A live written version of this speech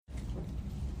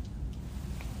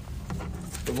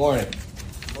Good morning.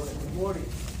 Good morning.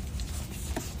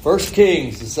 1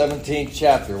 Kings, the 17th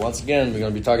chapter. Once again, we're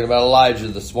going to be talking about Elijah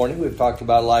this morning. We've talked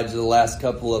about Elijah the last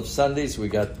couple of Sundays. We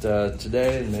got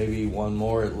today and maybe one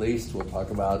more at least. We'll talk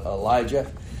about Elijah.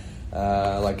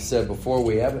 Like I said before,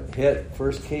 we haven't hit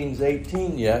 1 Kings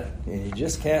 18 yet, and you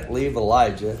just can't leave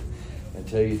Elijah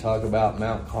until you talk about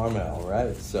Mount Carmel,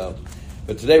 right?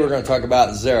 But today we're going to talk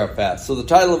about Zarephath. So the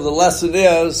title of the lesson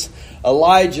is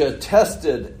Elijah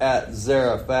Tested at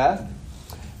Zarephath.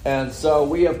 And so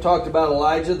we have talked about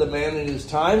Elijah, the man in his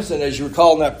times. And as you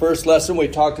recall in that first lesson, we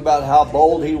talked about how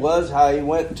bold he was, how he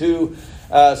went to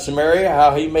Samaria,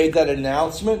 how he made that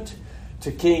announcement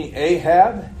to King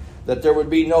Ahab that there would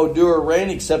be no dew or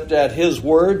rain except at his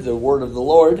word, the word of the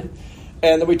Lord.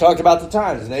 And then we talked about the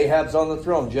times. And Ahab's on the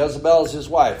throne. Jezebel is his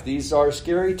wife. These are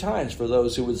scary times for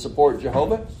those who would support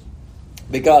Jehovah,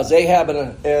 because Ahab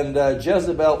and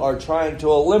Jezebel are trying to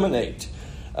eliminate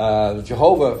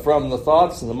Jehovah from the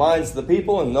thoughts and the minds of the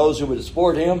people, and those who would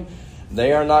support him,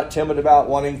 they are not timid about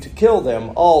wanting to kill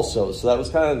them also. So that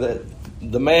was kind of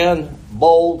the man,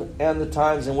 bold, and the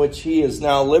times in which he is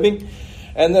now living.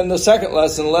 And then the second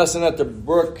lesson at the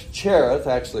brook Cherith,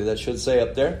 actually that should say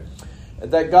up there,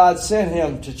 that God sent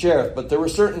him to Cherith. But there were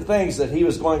certain things that he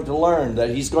was going to learn, that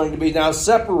he's going to be now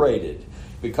separated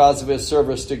because of his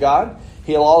service to God.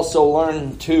 He'll also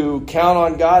learn to count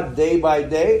on God day by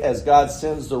day as God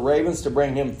sends the ravens to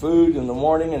bring him food in the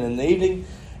morning and in the evening,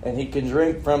 and he can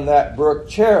drink from that brook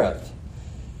Cherith.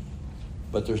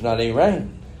 But there's not any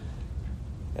rain.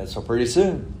 And so pretty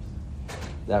soon,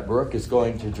 that brook is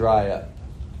going to dry up.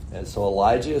 And so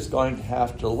Elijah is going to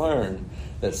have to learn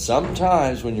that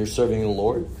sometimes when you're serving the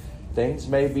Lord, things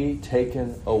may be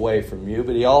taken away from you.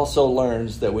 But he also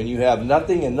learns that when you have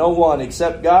nothing and no one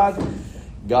except God,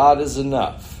 God is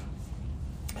enough.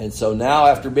 And so now,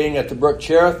 after being at the brook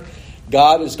Cherith,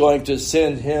 God is going to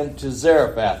send him to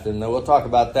Zarephath. And we'll talk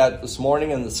about that this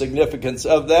morning and the significance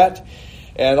of that.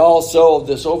 And also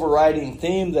this overriding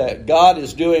theme that God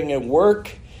is doing a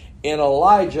work in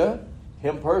Elijah,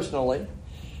 him personally,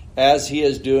 as he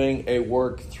is doing a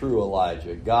work through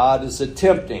Elijah. God is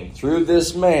attempting, through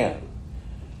this man,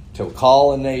 to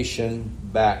call a nation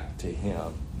back to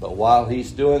him. But while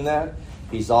he's doing that,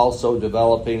 he's also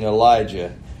developing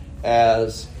Elijah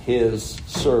as his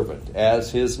servant,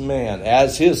 as his man,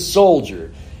 as his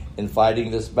soldier in fighting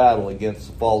this battle against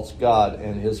the false god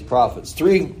and his prophets.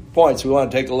 3 points we want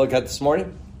to take a look at this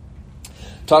morning.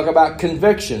 Talk about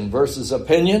conviction versus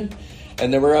opinion.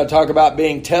 And then we're going to talk about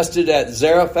being tested at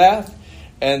Zarephath.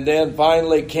 And then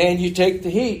finally, can you take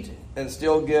the heat and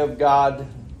still give God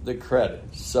the credit?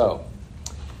 So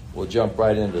we'll jump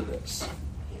right into this.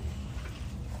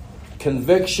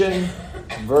 Conviction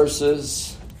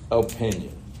versus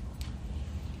opinion.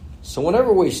 So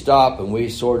whenever we stop and we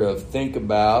sort of think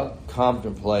about,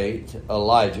 contemplate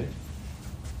Elijah,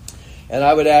 and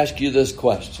I would ask you this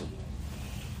question.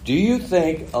 Do you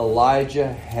think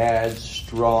Elijah had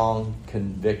strong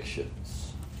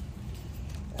convictions?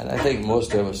 And I think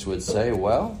most of us would say,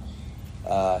 well,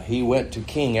 he went to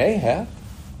King Ahab.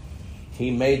 He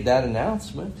made that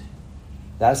announcement.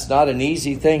 That's not an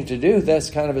easy thing to do. That's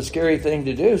kind of a scary thing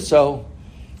to do. So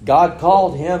God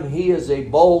called him. He is a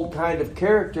bold kind of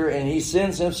character, and he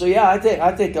sends him. So yeah, I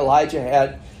think Elijah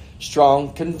had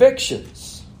strong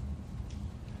convictions.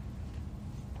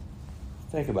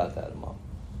 Think about that a moment.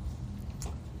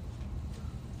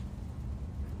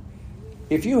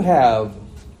 If you have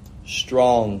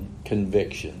strong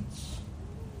convictions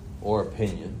or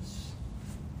opinions,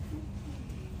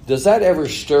 does that ever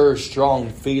stir strong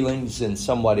feelings in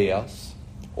somebody else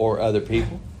or other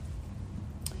people?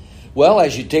 Well,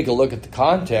 as you take a look at the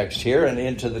context here and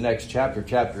into the next chapter,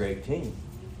 chapter 18,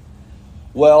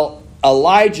 well,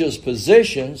 Elijah's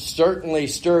position certainly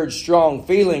stirred strong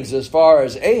feelings as far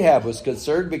as Ahab was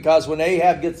concerned, because when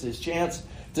Ahab gets his chance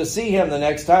to see him the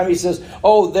next time, he says,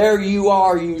 "Oh, there you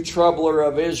are, you troubler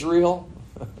of Israel."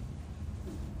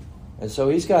 And so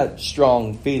he's got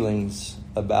strong feelings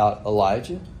about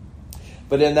Elijah.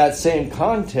 But in that same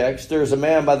context, there's a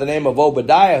man by the name of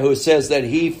Obadiah who says that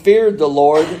he feared the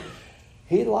Lord.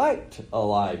 He liked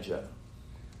Elijah.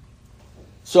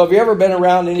 So have you ever been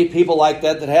around any people like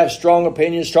that have strong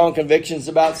opinions, strong convictions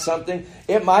about something?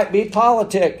 It might be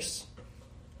politics.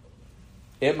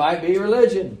 It might be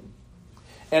religion.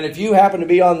 And if you happen to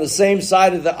be on the same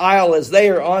side of the aisle as they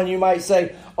are on, you might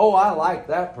say, "Oh, I like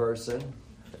that person."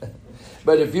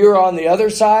 But if you're on the other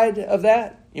side of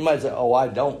that, you might say, "Oh, I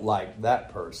don't like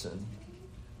that person."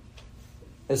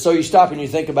 And so you stop and you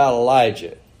think about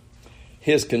Elijah,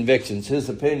 his convictions, his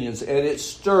opinions, and it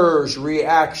stirs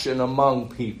reaction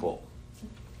among people.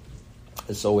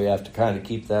 And so we have to kind of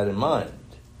keep that in mind.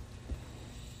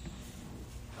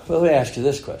 Well, let me ask you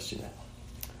this question now.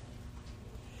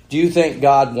 Do you think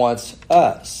God wants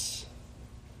us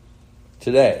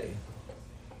today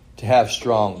to have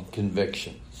strong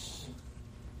convictions?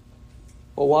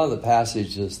 Well, one of the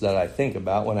passages that I think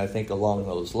about when I think along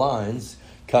those lines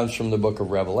comes from the book of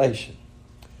Revelation.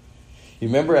 You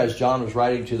remember as John was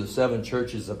writing to the 7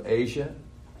 churches of Asia,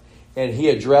 and he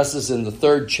addresses in the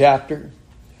 3rd chapter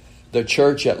the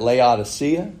church at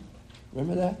Laodicea?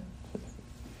 Remember that?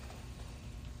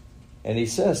 And he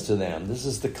says to them, this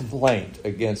is the complaint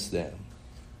against them.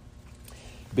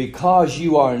 Because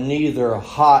you are neither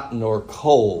hot nor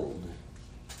cold,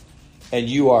 and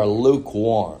you are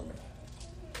lukewarm,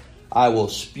 I will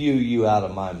spew you out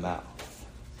of my mouth.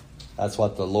 That's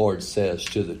what the Lord says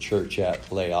to the church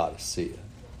at Laodicea.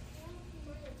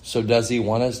 So does he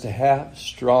want us to have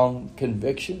strong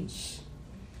convictions?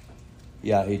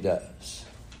 Yeah, he does.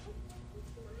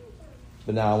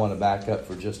 But now I want to back up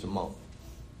for just a moment.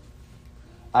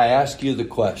 I ask you the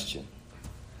question,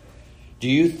 do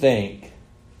you think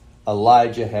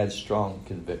Elijah had strong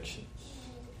convictions?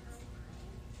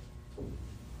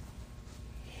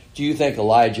 Do you think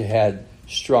Elijah had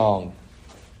strong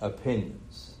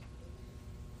opinions?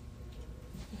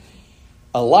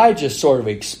 Elijah sort of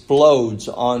explodes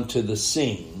onto the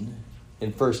scene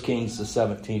in 1 Kings, the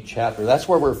 17th chapter. That's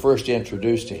where we're first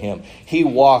introduced to him. He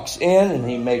walks in and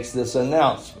he makes this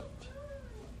announcement.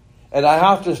 And I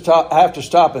have to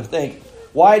stop and think,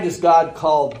 why does God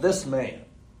call this man?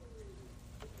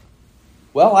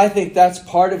 Well, I think that's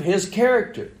part of his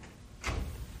character.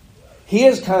 He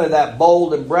is kind of that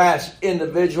bold and brash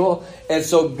individual. And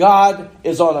so God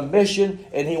is on a mission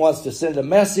and he wants to send a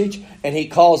message. And he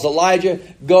calls Elijah,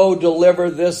 go deliver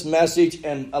this message.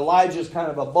 And Elijah's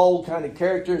kind of a bold kind of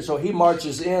character. And so he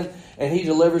marches in and he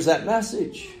delivers that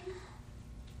message.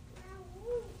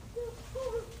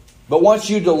 But once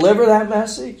you deliver that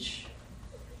message,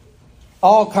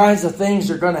 all kinds of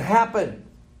things are going to happen.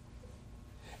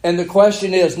 And the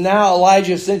question is, now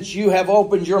Elijah, since you have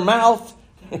opened your mouth,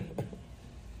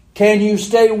 can you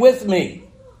stay with me?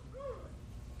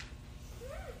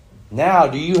 Now,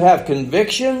 do you have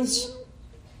convictions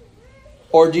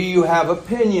or do you have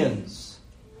opinions?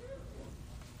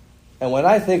 And when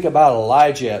I think about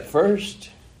Elijah at first,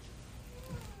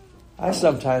 I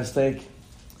sometimes think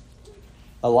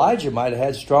Elijah might have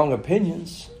had strong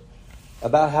opinions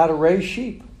about how to raise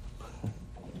sheep.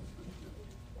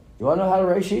 You want to know how to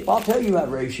raise sheep? I'll tell you how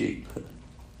to raise sheep.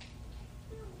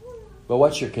 But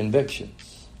what's your convictions?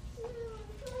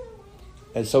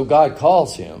 And so God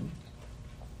calls him.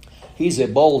 He's a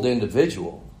bold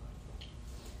individual.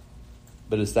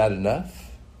 But is that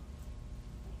enough?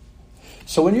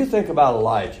 So when you think about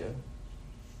Elijah,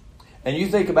 and you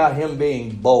think about him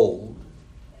being bold,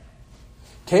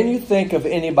 can you think of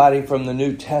anybody from the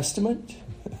New Testament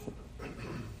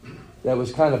that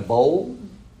was kind of bold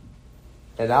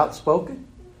and outspoken?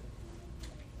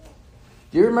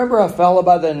 Do you remember a fellow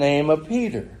by the name of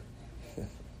Peter?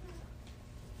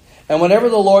 And whenever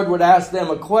the Lord would ask them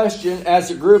a question,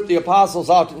 as a group, the apostles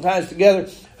oftentimes together,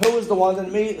 who was the one that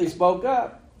immediately spoke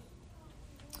up?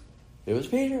 It was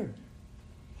Peter.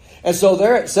 And so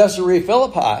they're at Caesarea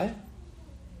Philippi,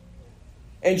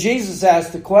 and Jesus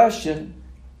asked the question,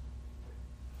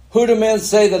 who do men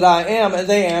say that I am? And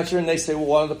they answer, and they say, well,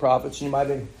 one of the prophets, and you might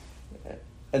be.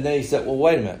 And then he said, well,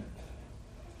 wait a minute.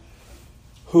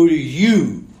 Who do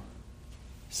you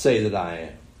say that I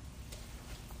am?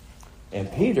 And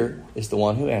Peter is the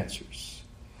one who answers.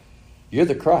 You're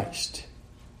the Christ.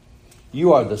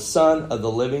 You are the Son of the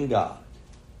living God.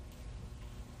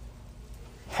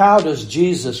 How does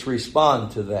Jesus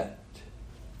respond to that?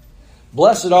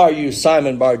 Blessed are you,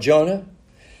 Simon Bar-Jonah,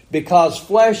 because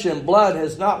flesh and blood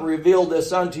has not revealed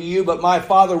this unto you, but my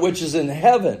Father which is in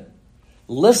heaven.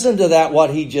 Listen to that,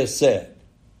 what he just said.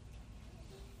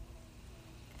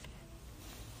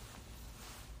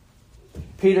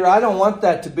 Peter, I don't want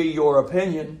that to be your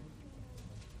opinion.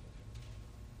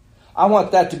 I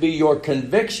want that to be your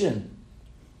conviction.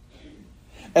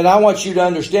 And I want you to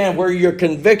understand where your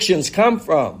convictions come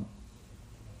from.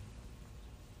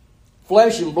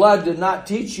 Flesh and blood did not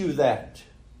teach you that.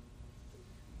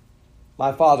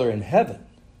 My Father in heaven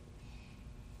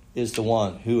is the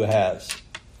one who has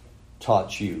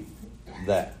taught you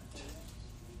that.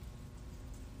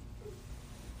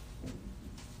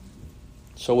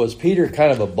 So was Peter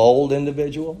kind of a bold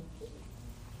individual?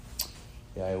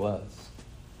 Yeah, he was.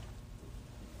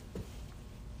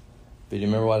 But you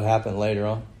remember what happened later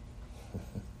on?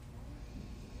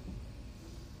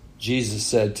 Jesus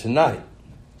said, tonight,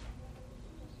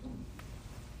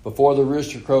 before the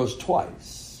rooster crows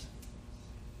twice,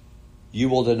 you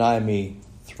will deny me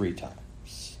 3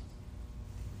 times.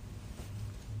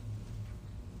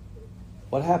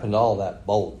 What happened to all that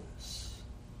boldness?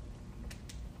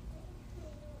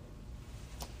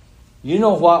 You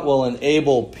know what will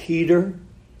enable Peter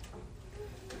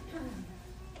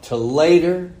to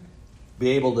later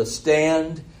be able to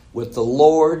stand with the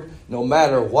Lord no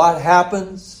matter what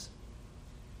happens?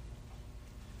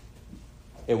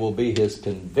 It will be his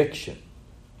conviction.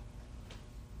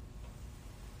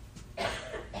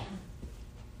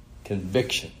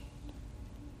 Conviction.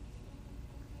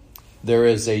 There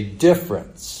is a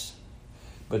difference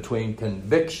between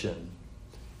conviction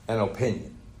and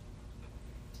opinion.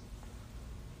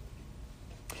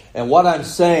 And what I'm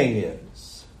saying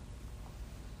is,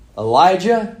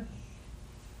 Elijah,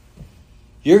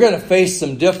 you're going to face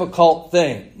some difficult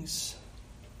things.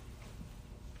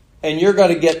 And you're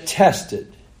going to get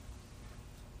tested.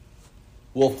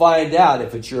 We'll find out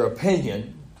if it's your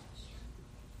opinion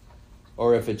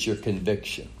or if it's your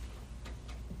conviction.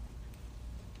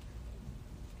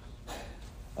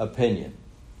 Opinion.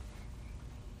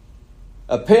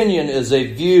 Opinion is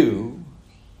a view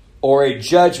or a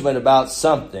judgment about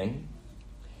something,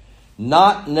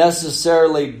 not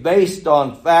necessarily based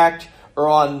on fact or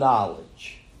on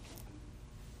knowledge.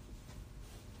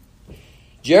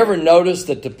 Do you ever notice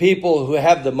that the people who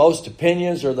have the most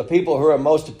opinions or the people who are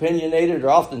most opinionated are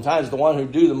oftentimes the one who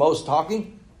do the most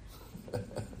talking?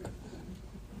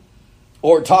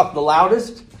 Or talk the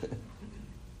loudest?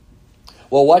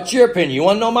 Well, what's your opinion? You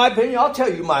want to know my opinion? I'll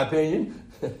tell you my opinion.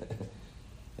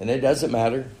 And it doesn't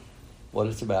matter what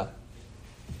it's about.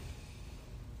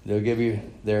 They'll give you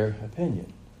their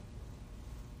opinion.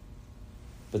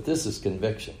 But this is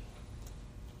conviction.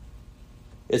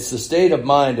 It's the state of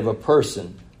mind of a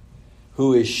person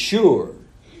who is sure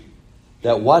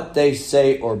that what they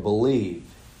say or believe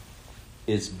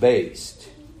is based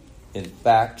in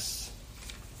facts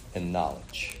and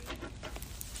knowledge.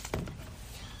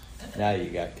 Now you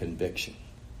got conviction.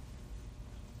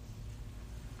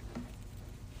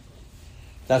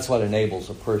 That's what enables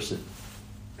a person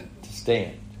to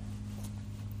stand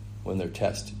when they're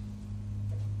tested.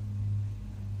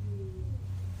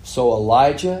 So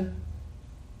Elijah,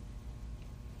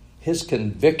 his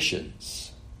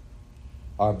convictions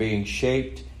are being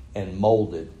shaped and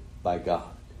molded by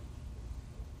God.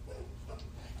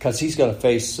 Because he's going to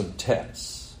face some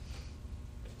tests.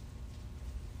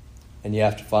 And you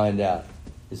have to find out,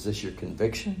 is this your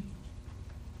conviction?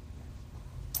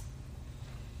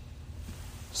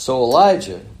 So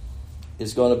Elijah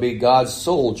is going to be God's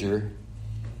soldier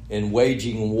in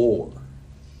waging war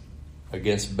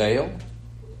against Baal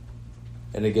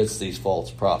and against these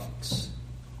false prophets.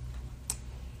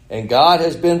 And God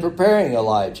has been preparing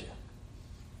Elijah.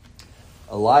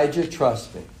 Elijah,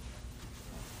 trust me.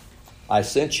 I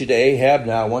sent you to Ahab,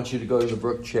 now I want you to go to the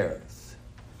brook Cherith.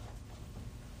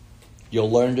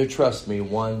 You'll learn to trust me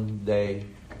one day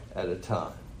at a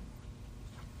time.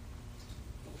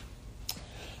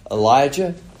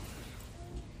 Elijah,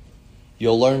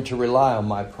 you'll learn to rely on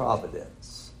my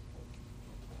providence.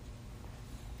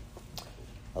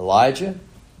 Elijah,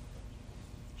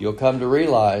 you'll come to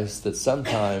realize that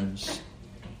sometimes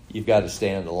you've got to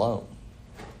stand alone.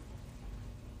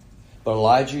 But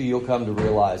Elijah, you'll come to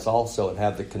realize also and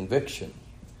have the conviction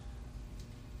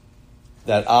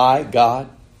that I, God,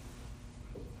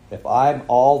 if I'm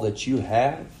all that you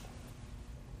have,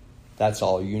 that's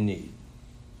all you need.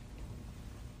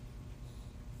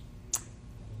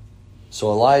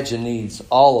 So Elijah needs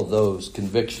all of those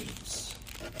convictions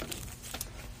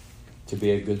to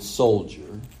be a good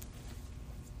soldier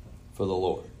for the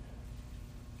Lord.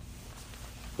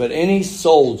 But any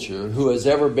soldier who has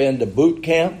ever been to boot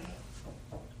camp,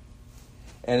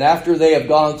 and after they have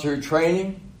gone through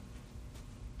training,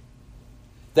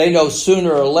 they know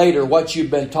sooner or later what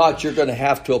you've been taught you're going to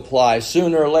have to apply.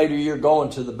 Sooner or later you're going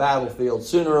to the battlefield.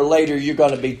 Sooner or later you're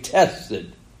going to be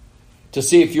tested to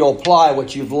see if you'll apply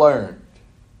what you've learned.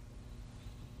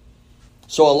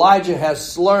 So Elijah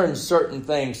has learned certain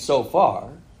things so far.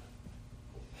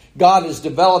 God is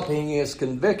developing his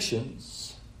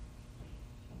convictions.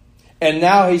 And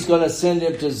now he's going to send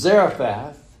him to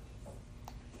Zarephath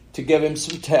to give him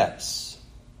some tests.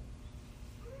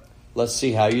 Let's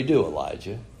see how you do,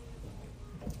 Elijah.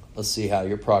 Let's see how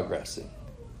you're progressing.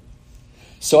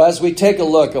 So as we take a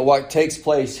look at what takes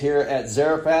place here at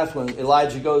Zarephath when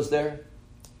Elijah goes there,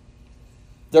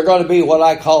 there are going to be what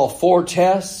I call 4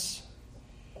 tests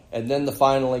and then the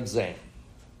final exam.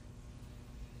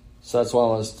 So that's what I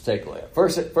want us to take a look at.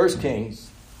 First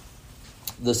Kings,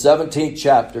 the 17th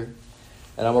chapter,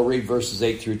 and I'm going to read verses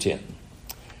 8 through 10.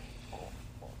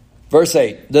 Verse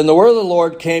 8, Then the word of the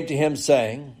Lord came to him,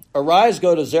 saying, Arise,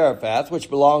 go to Zarephath, which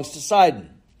belongs to Sidon,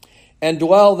 and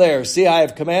dwell there. See, I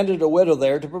have commanded a widow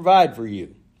there to provide for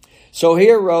you. So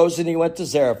he arose, and he went to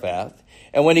Zarephath.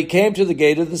 And when he came to the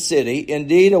gate of the city,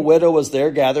 indeed a widow was there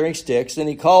gathering sticks, and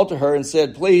he called to her and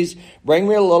said, Please bring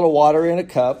me a little water in a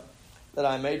cup, that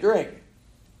I may drink.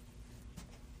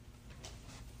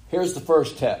 Here's the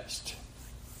first test.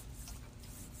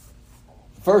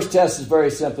 The first test is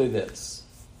very simply this.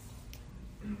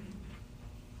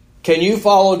 Can you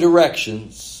follow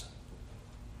directions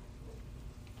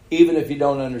even if you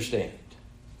don't understand?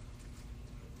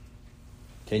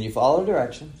 Can you follow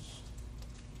directions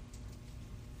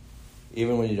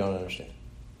even when you don't understand?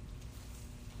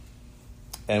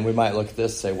 And we might look at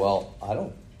this and say, well, I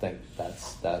don't think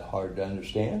that's that hard to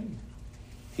understand.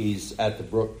 He's at the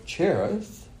brook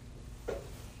Cherith,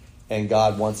 and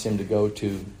God wants him to go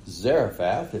to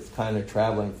Zarephath. It's kind of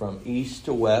traveling from east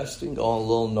to west and going a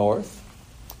little north.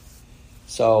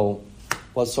 So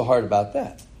what's so hard about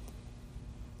that?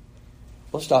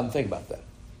 Let's stop and think about that.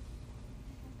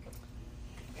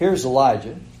 Here's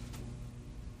Elijah.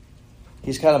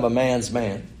 He's kind of a man's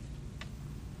man.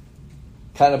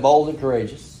 Kind of bold and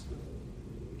courageous.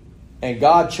 And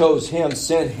God chose him,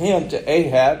 sent him to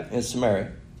Ahab in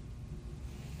Samaria.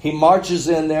 He marches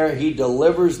in there. He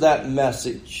delivers that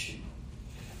message.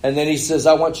 And then he says,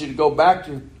 I want you to go back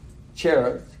to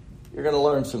Cherith. You're going to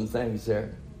learn some things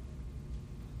there.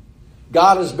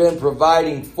 God has been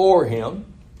providing for him.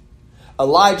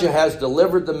 Elijah has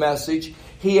delivered the message.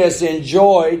 He has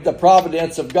enjoyed the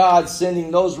providence of God, sending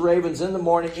those ravens in the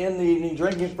morning, in the evening,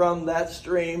 drinking from that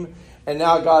stream. And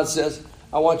now God says,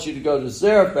 I want you to go to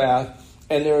Zarephath,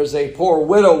 and there is a poor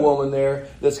widow woman there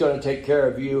that's going to take care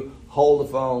of you. Hold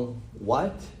the phone.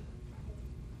 What?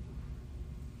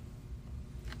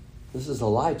 This is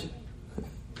Elijah.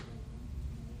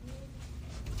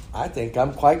 I think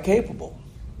I'm quite capable.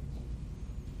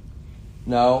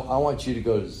 No, I want you to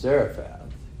go to Zarephath.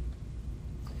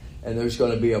 And there's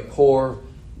going to be a poor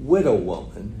widow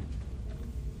woman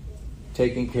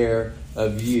taking care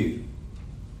of you.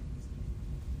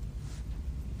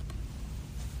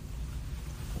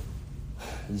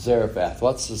 Zarephath,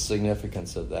 what's the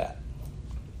significance of that?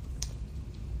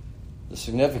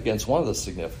 One of the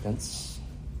significance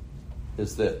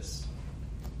is this.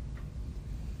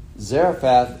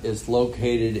 Zarephath is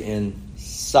located in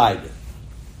Sidon.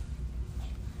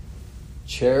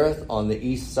 Cherith on the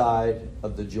east side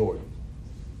of the Jordan.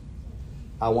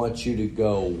 I want you to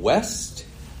go west.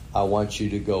 I want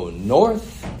you to go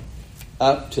north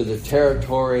up to the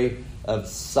territory of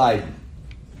Sidon.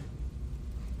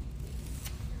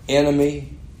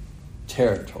 Enemy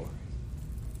territory.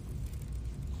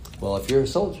 Well, if you're a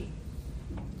soldier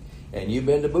and you've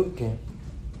been to boot camp,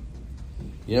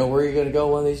 you know where you're going to go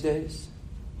one of these days?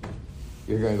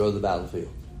 You're going to go to the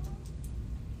battlefield.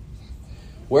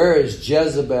 Where is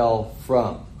Jezebel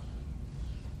from?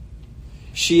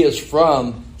 She is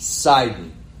from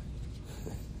Sidon.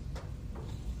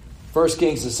 1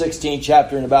 Kings, the 16th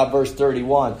chapter, and about verse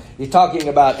 31. He's talking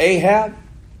about Ahab.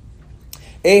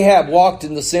 Ahab walked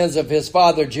in the sins of his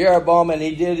father Jeroboam, and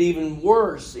he did even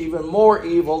worse, even more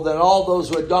evil than all those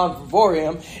who had gone before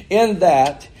him, in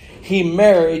that he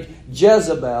married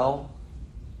Jezebel,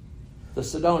 the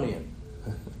Sidonian.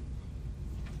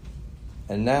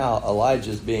 And now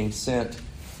Elijah is being sent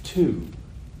to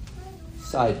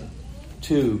Sidon,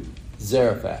 to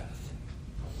Zarephath.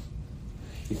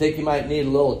 You think you might need a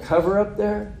little cover up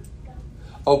there?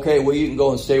 Okay, well, you can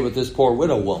go and stay with this poor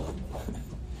widow woman.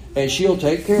 And she'll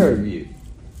take care of you.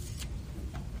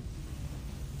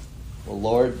 Well,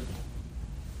 Lord,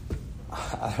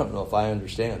 I don't know if I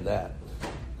understand that.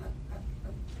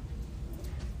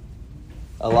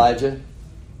 Elijah,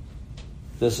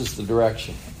 this is the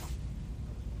direction.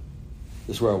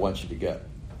 This is where I want you to go.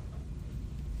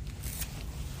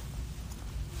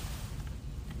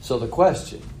 So the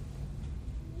question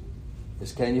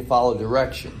is, can you follow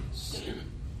directions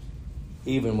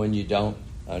even when you don't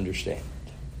understand?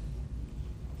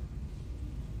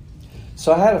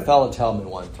 So I had a fellow tell me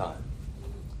one time.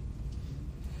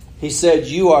 He said,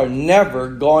 you are never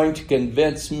going to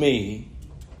convince me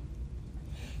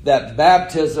that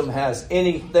baptism has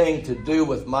anything to do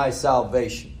with my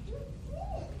salvation.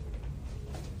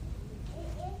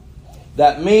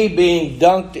 That me being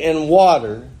dunked in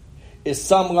water is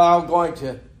somehow going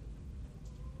to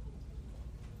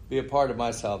be a part of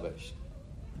my salvation.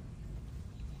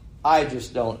 I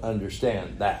just don't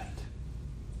understand that.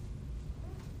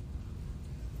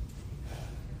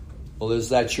 Well, is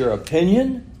that your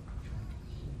opinion?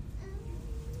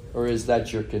 Or is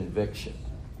that your conviction?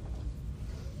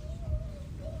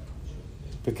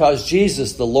 Because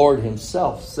Jesus, the Lord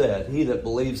himself, said, "He that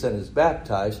believes and is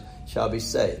baptized shall be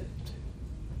saved."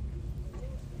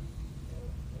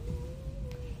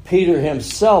 Peter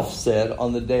himself said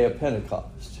on the day of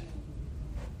Pentecost,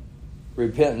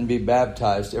 "Repent and be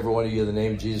baptized, every one of you, in the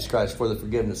name of Jesus Christ, for the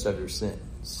forgiveness of your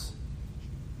sins."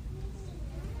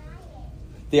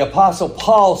 The Apostle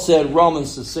Paul said,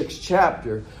 Romans the 6th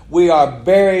chapter, "We are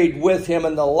buried with him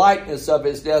in the likeness of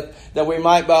his death, that we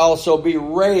might also be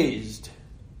raised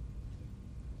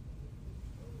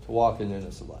to walk in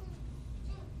newness of life."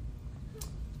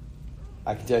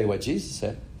 I can tell you what Jesus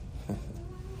said.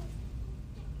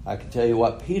 I can tell you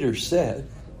what Peter said.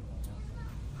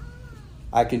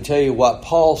 I can tell you what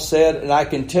Paul said, and I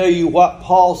can tell you what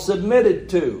Paul submitted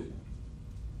to.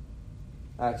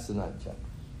 Acts the 9th chapter.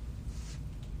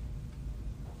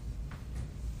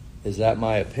 Is that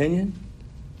my opinion?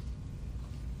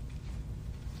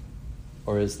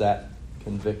 Or is that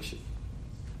conviction?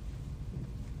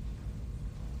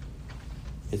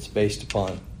 It's based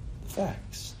upon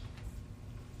facts.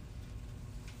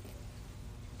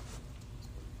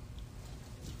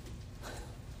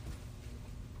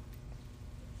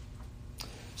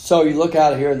 So you look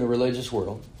out here in the religious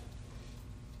world,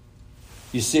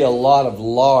 you see a lot of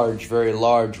large, very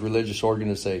large religious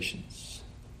organizations,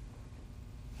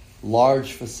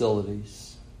 large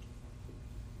facilities,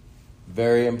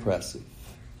 very impressive.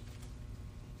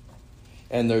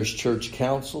 And there's church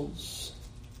councils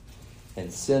and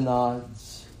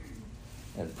synods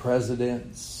and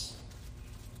presidents.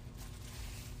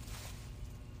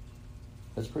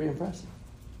 That's pretty impressive.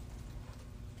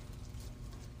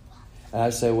 And I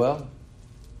say, well,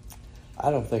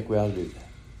 I don't think we ought to do that.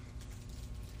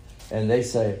 And they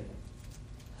say,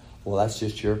 well, that's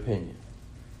just your opinion.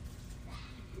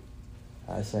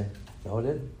 I say, no, it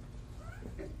isn't.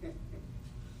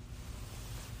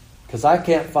 Because I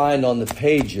can't find on the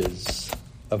pages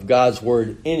of God's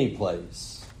Word any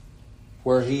place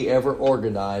where He ever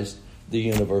organized the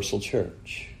universal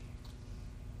church.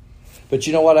 But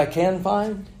you know what I can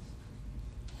find?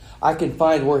 I can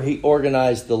find where He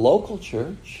organized the local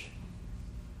church.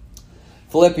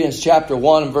 Philippians chapter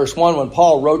 1 and verse 1, when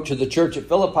Paul wrote to the church at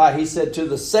Philippi, he said, "To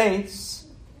the saints,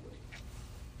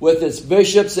 with its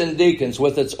bishops and deacons,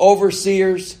 with its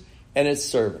overseers and its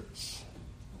servants."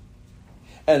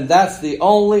 And that's the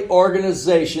only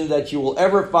organization that you will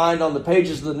ever find on the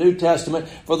pages of the New Testament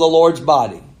for the Lord's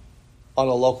body on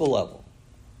a local level.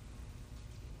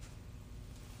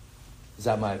 Is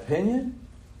that my opinion?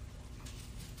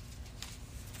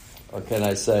 Or can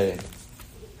I say,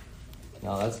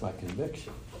 no, that's my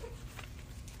conviction?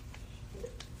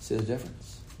 See the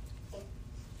difference?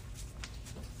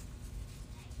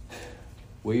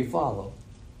 Will you follow?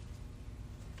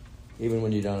 Even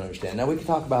when you don't understand. Now, we can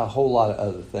talk about a whole lot of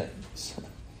other things.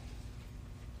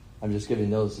 I'm just giving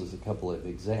those as a couple of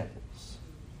examples.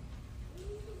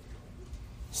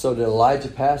 So did Elijah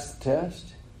pass the test?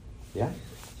 Yeah.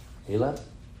 He left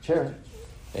Cherith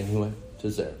and he went to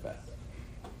Zarephath,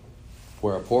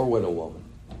 where a poor widow woman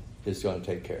is going to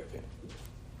take care of him.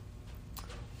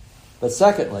 But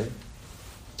secondly,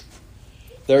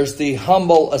 there's the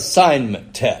humble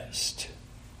assignment test.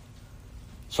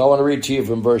 So I want to read to you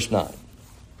from verse 9.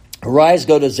 "Arise,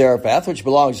 go to Zarephath, which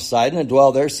belongs to Sidon, and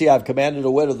dwell there. See, I've commanded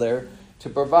a widow there to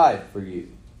provide for you."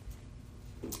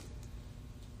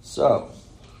 So,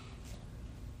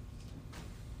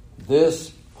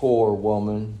 this poor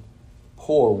woman,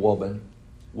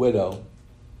 widow,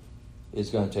 is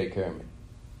going to take care of me.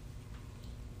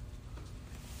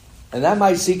 And that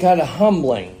might seem kind of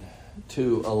humbling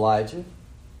to Elijah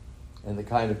and the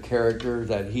kind of character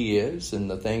that he is and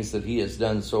the things that he has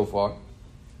done so far.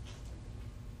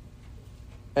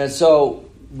 And so,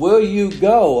 will you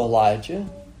go, Elijah?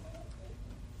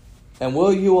 And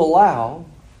will you allow,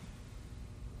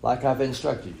 like I've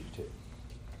instructed you to?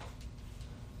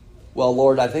 Well,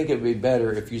 Lord, I think it would be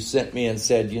better if you sent me and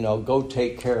said, go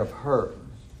take care of her.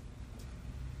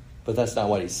 But that's not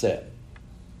what he said.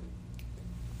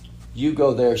 You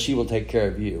go there, she will take care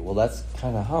of you. Well, that's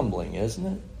kind of humbling, isn't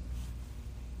it?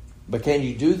 But can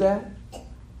you do that?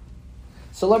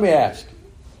 So let me ask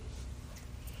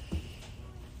you.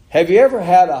 Have you ever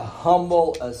had a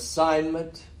humble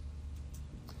assignment?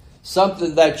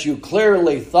 Something that you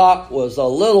clearly thought was a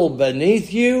little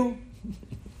beneath you?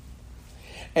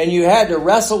 And you had to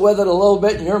wrestle with it a little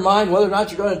bit in your mind whether or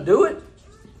not you're going to do it?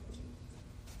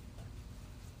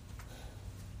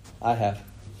 I have.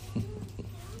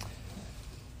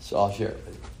 So I'll share it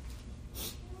with you.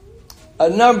 A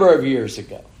number of years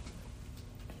ago,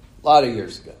 a lot of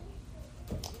years ago,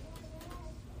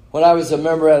 when I was a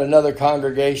member at another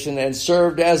congregation and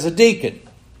served as a deacon.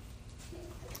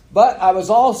 But I was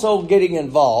also getting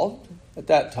involved at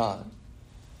that time.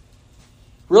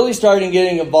 Really starting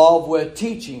getting involved with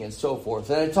teaching and so forth.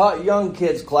 And I taught young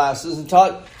kids classes and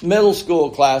taught middle school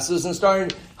classes and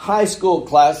started high school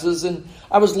classes. And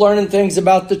I was learning things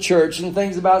about the church and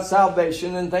things about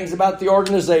salvation and things about the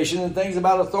organization and things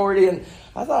about authority. And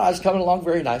I thought I was coming along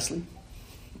very nicely.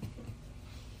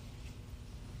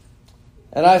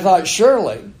 And I thought,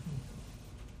 surely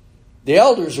the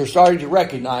elders are starting to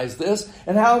recognize this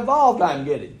and how involved I'm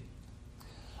getting.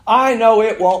 I know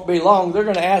it won't be long. They're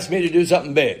going to ask me to do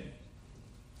something big.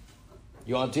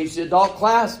 You want to teach the adult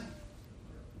class?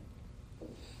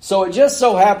 So it just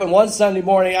so happened one Sunday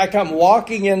morning, I come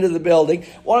walking into the building.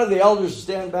 One of the elders is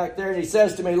standing back there and he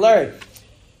says to me, Larry,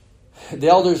 the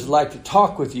elders would like to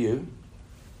talk with you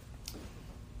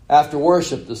after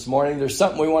worship this morning. There's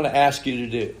something we want to ask you to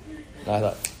do. And I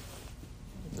thought,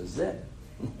 this is it.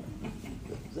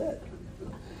 This is it.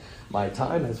 My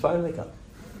time has finally come.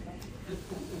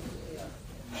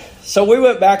 So we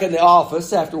went back in the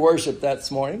office after worship that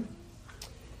morning.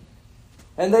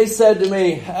 And they said to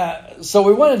me, so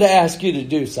we wanted to ask you to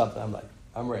do something. I'm like,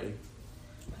 I'm ready.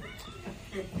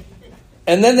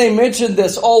 And then they mentioned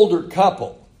this older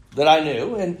couple that I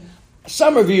knew. And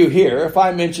some of you here, if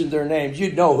I mentioned their names,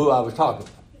 you'd know who I was talking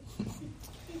about.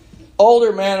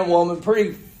 Older man and woman,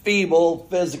 pretty feeble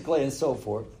physically and so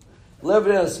forth.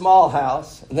 Living in a small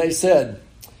house. And they said,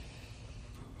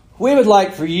 we would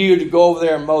like for you to go over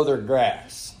there and mow their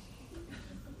grass.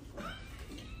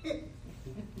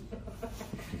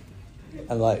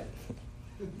 I'm like,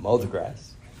 mow the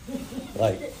grass?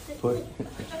 Like, put...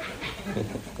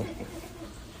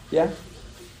 Yeah.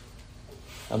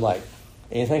 I'm like,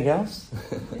 anything else?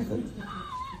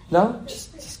 No,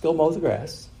 just go mow the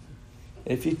grass.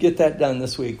 If you get that done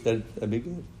this week, that'd be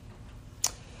good.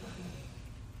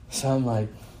 So I'm like,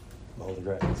 mow the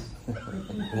grass.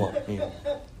 Come on, you know.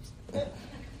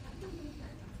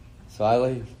 So I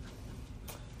leave.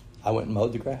 I went and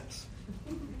mowed the grass.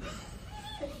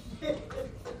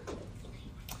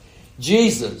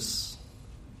 Jesus,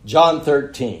 John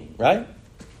 13, right?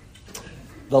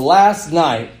 The last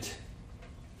night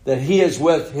that he is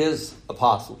with his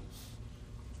apostles.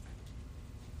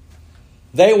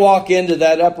 They walk into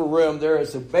that upper room. There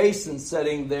is a basin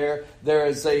sitting there. There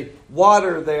is a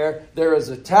water there. There is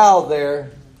a towel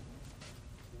there.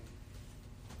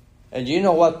 And you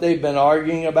know what they've been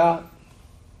arguing about?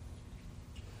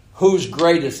 Who's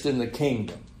greatest in the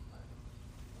kingdom?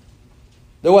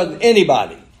 There wasn't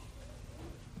anybody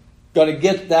going to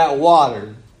get that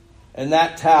water and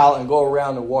that towel and go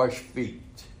around and wash feet.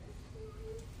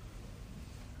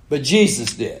 But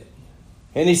Jesus did.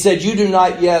 And he said, you do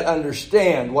not yet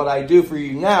understand what I do for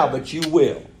you now, but you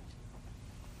will.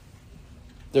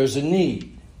 There's a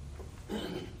need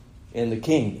in the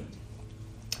kingdom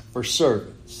for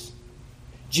servants.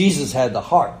 Jesus had the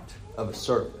heart of a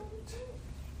servant.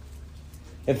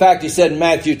 In fact, he said in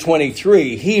Matthew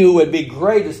 23, he who would be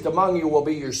greatest among you will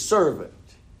be your servant.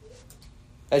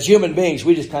 As human beings,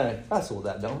 we just kind of wrestle with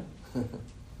that, don't we?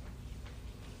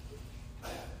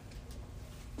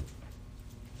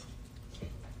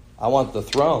 I want the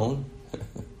throne,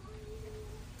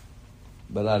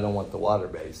 but I don't want the water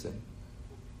basin.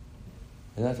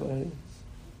 And that's what it is.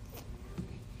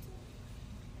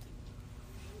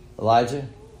 Elijah,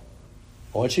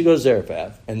 I want you to go to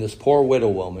Zarephath, and this poor widow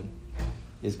woman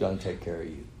is going to take care of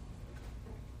you.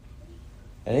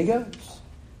 And he goes.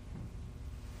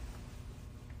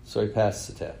 So he passed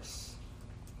the test.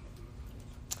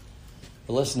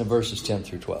 But listen to verses 10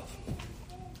 through 12.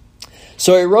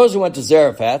 So he rose and went to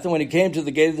Zarephath, and when he came to the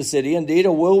gate of the city, indeed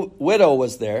a widow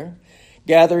was there,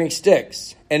 gathering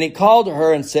sticks. And he called to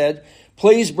her and said,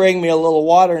 please bring me a little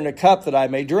water in a cup that I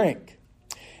may drink.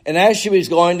 And as she was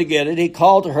going to get it, he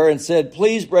called to her and said,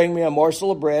 please bring me a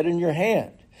morsel of bread in your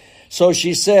hand. So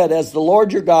she said, as the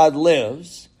Lord your God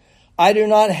lives, I do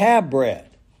not have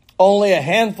bread, only a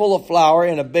handful of flour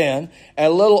in a bin and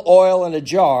a little oil in a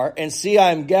jar. And see,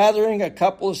 I am gathering a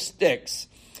couple of sticks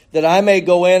that I may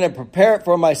go in and prepare it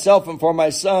for myself and for my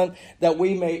son, that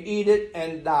we may eat it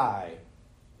and die.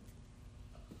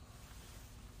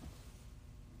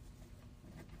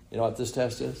 You know what this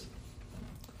test is?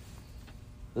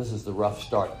 This is the rough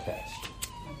start test.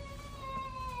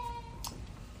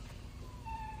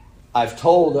 I've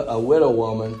told a widow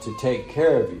woman to take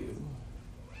care of you.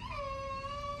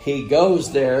 He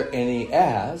goes there and he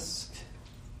asks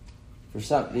for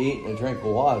something to eat and a drink of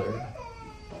water.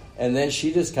 And then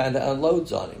she just kind of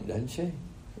unloads on him, doesn't she?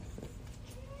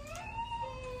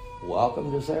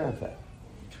 Welcome to Zarephath.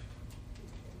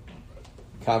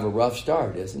 Kind of a rough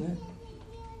start, isn't it?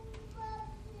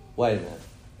 Wait a minute.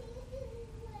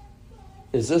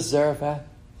 Is this Zarephath?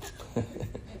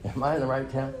 Am I in the right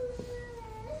town?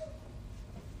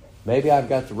 Maybe I've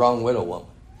got the wrong widow woman.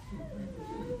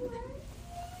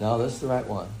 No, this is the right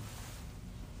one.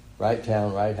 Right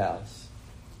town, right house.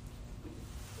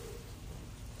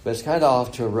 But it's kind of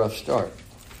off to a rough start.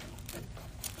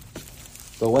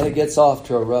 But when it gets off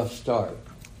to a rough start,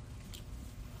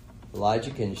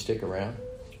 Elijah, can you stick around?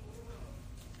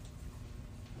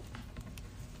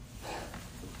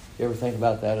 You ever think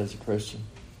about that as a Christian?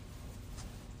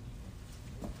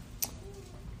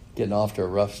 Getting off to a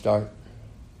rough start?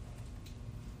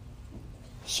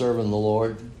 Serving the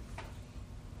Lord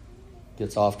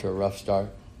gets off to a rough start.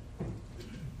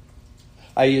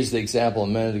 I used the example a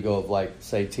minute ago of, like,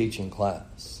 say, teaching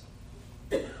class.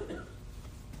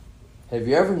 Have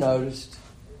you ever noticed,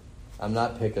 I'm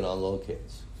not picking on little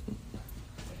kids.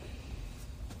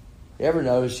 You ever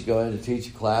notice you go in to teach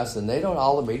a class and they don't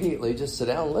all immediately just sit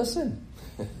down and listen?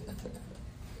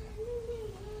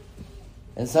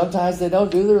 And sometimes they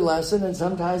don't do their lesson, and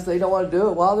sometimes they don't want to do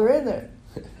it while they're in there.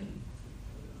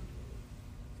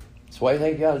 So what do you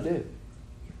think you got to do?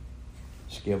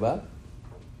 Just give up?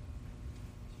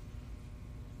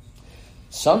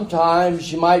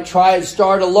 Sometimes you might try and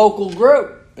start a local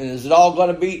group. And is it all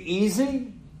going to be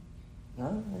easy? No, it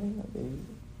ain't going to be easy.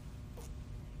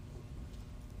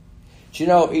 Do you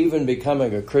know even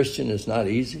becoming a Christian is not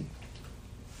easy?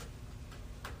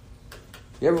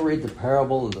 You ever read the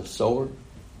parable of the sower?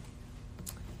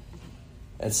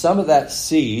 And some of that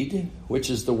seed, which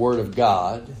is the word of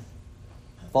God,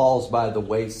 falls by the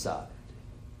wayside.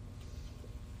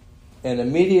 And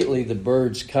immediately the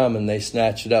birds come and they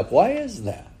snatch it up. Why is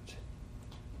that?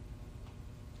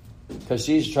 Because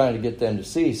she's trying to get them to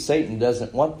see Satan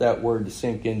doesn't want that word to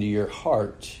sink into your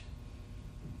heart.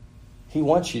 Satan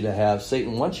wants you to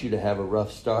have a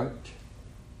rough start.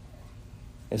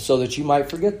 And so that you might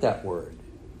forget that word.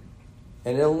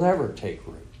 And it'll never take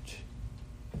root.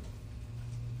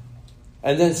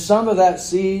 And then some of that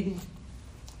seed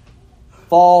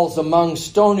falls among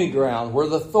stony ground where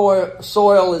the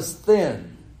soil is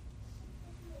thin.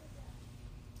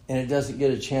 And it doesn't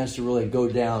get a chance to really go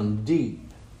down deep.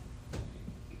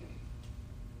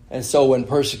 And so when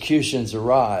persecutions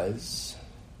arise,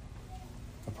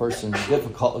 a person's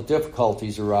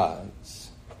difficulties arise,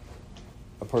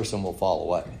 a person will fall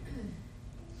away.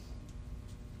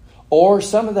 Or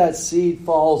some of that seed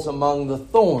falls among the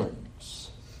thorns,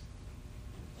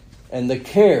 and the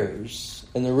cares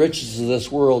and the riches of this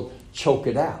world choke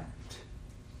it out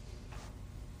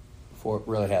before it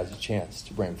really has a chance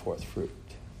to bring forth fruit.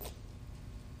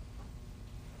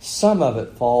 Some of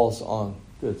it falls on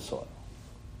good soil.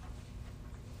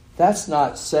 That's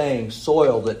not saying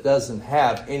soil that doesn't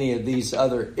have any of these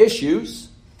other issues.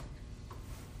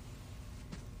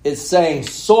 It's saying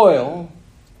soil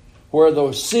where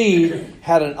the seed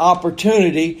had an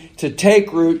opportunity to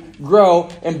take root, grow,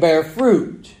 and bear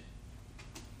fruit.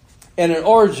 And in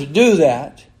order to do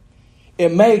that,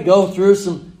 it may go through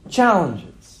some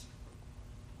challenges.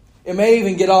 It may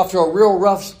even get off to a real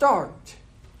rough start.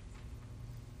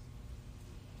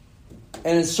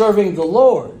 And in serving the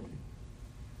Lord,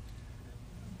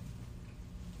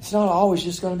 it's not always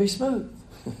just going to be smooth.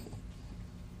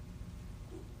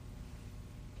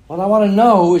 What I want to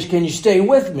know is, can you stay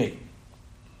with me?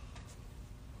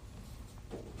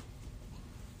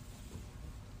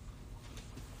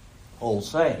 Old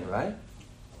saying, right?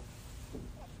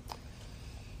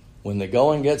 When the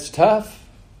going gets tough,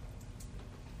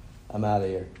 I'm out of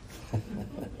here.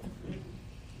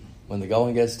 When the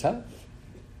going gets tough,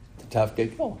 the tough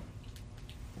get going.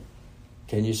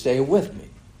 Can you stay with me?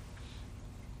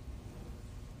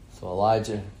 So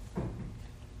Elijah,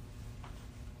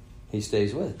 he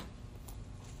stays with it.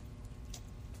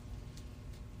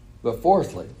 But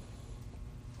fourthly,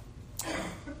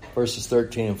 verses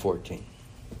 13 and 14.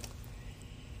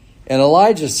 And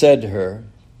Elijah said to her,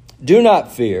 "Do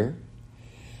not fear.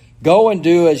 Go and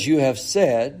do as you have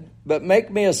said, but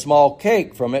make me a small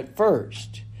cake from it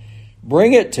first.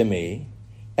 Bring it to me,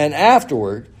 and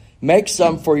afterward make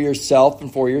some for yourself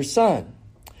and for your son.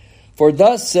 For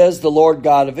thus says the Lord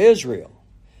God of Israel,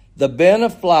 the bin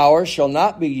of flour shall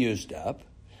not be used up,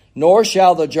 nor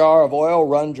shall the jar of oil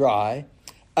run dry,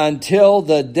 until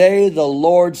the day the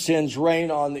Lord sends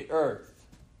rain on the earth."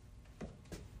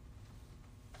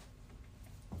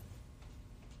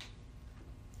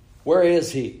 Where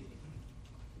is he?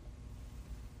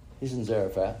 He's in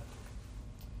Zarephath.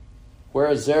 Where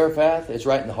is Zarephath? It's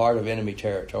right in the heart of enemy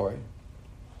territory.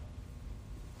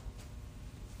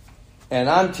 And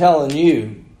I'm telling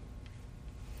you,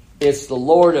 it's the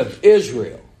Lord of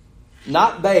Israel,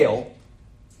 not Baal,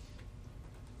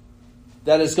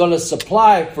 that is going to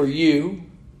supply for you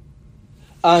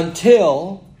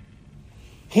until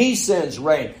He sends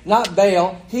rain. Not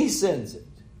Baal, He sends it.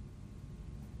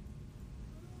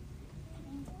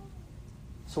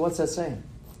 So what's that saying?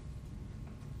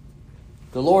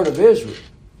 The Lord of Israel,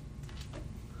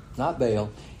 not Baal,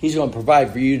 He's going to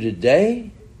provide for you today,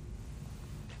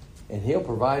 and He'll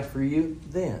provide for you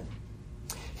then.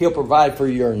 He'll provide for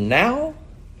your now,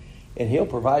 and He'll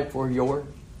provide for your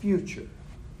future.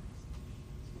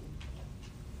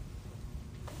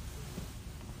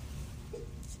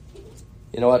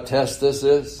 You know what test this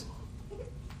is?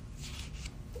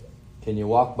 Can you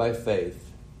walk by faith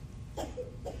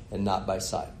and not by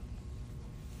sight?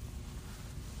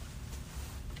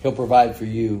 He'll provide for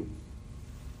you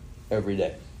every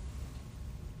day.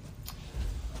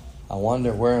 I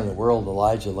wonder where in the world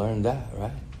Elijah learned that,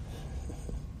 right?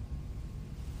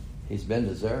 He's been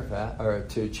to Zarephath, or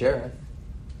to Cherith,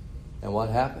 and what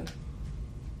happened?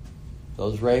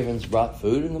 Those ravens brought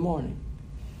food in the morning,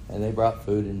 and they brought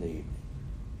food in the evening.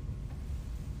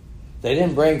 They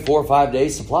didn't bring 4 or 5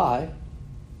 days' supply.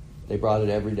 They brought it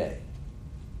every day.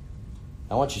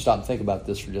 I want you to stop and think about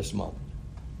this for just a moment.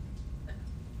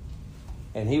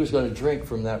 And he was going to drink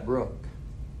from that brook.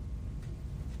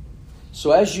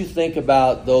 So as you think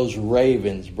about those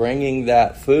ravens bringing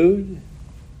that food,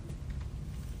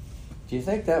 do you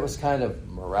think that was kind of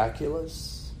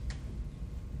miraculous?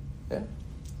 Yeah.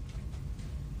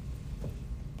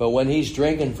 But when he's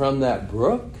drinking from that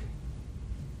brook,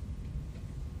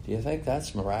 do you think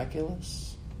that's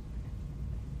miraculous?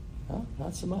 No,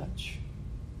 not so much.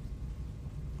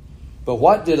 But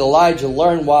what did Elijah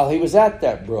learn while he was at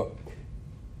that brook?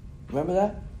 Remember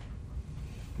that?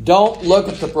 Don't look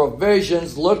at the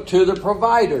provisions, look to the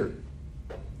provider.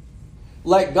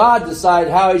 Let God decide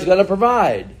how He's going to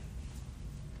provide.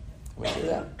 We see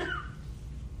that.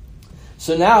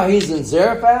 So now he's in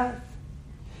Zarephath,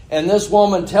 and this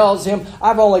woman tells him,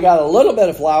 I've only got a little bit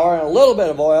of flour and a little bit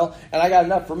of oil, and I got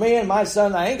enough for me and my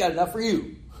son, I ain't got enough for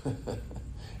you. And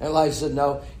Elijah said,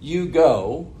 no, you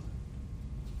go,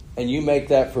 and you make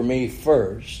that for me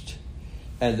first,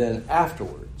 and then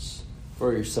afterwards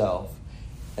for yourself.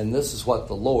 And this is what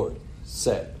the Lord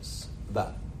says about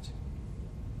it.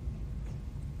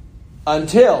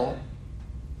 Until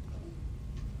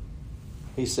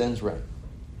He sends rain.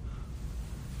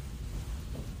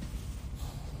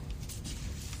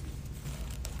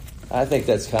 I think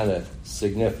that's kind of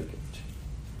significant.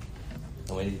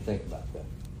 And we need to think about that.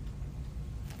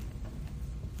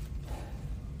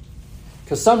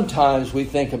 Because sometimes we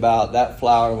think about that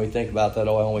flour and we think about that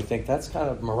oil and we think that's kind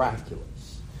of miraculous.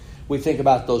 We think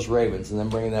about those ravens and them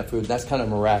bringing that food. That's kind of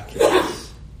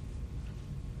miraculous.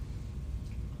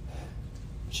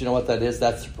 But you know what that is?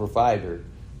 That's the provider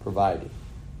providing.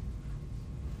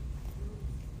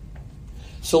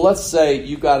 So let's say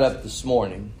you got up this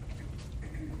morning.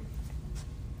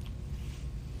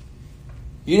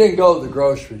 You didn't go to the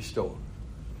grocery store.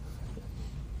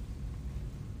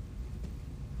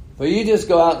 But you just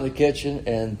go out in the kitchen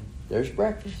and there's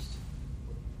breakfast.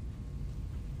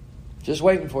 Just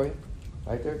waiting for you.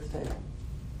 Right there at the table.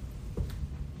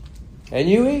 And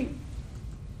you eat.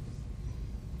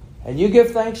 And you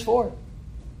give thanks for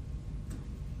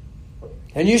it.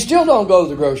 And you still don't go to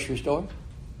the grocery store.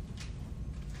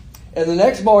 And the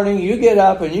next morning you get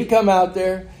up and you come out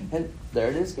there and there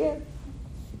it is again.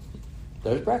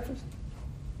 There's breakfast.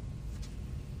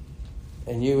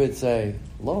 And you would say,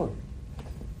 Lord,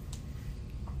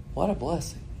 what a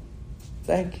blessing.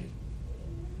 Thank you.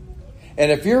 And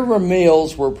if your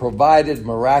meals were provided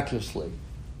miraculously,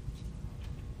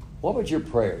 what would your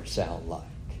prayer sound like?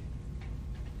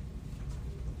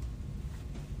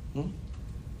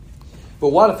 But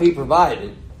what if He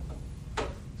provided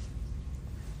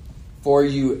for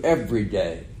you every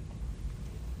day,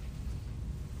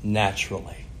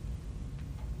 naturally?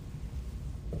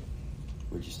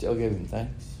 Would you still give Him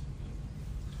thanks?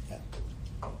 Yeah.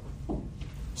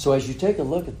 So as you take a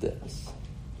look at this,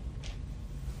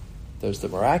 there's the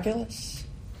miraculous,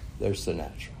 there's the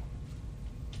natural.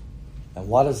 And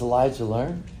what has Elijah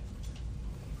learned?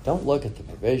 Don't look at the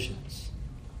provisions.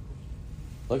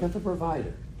 Look at the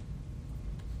provider.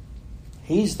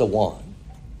 He's the one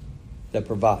that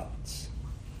provides.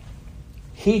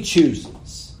 He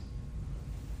chooses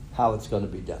how it's going to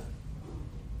be done.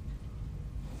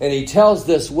 And he tells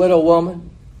this widow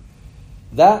woman,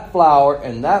 that flour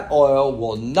and that oil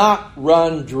will not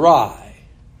run dry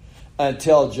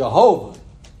until Jehovah,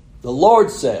 the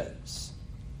Lord, says,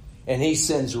 and He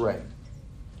sends rain.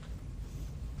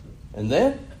 And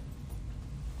then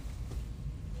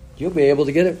you'll be able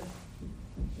to get it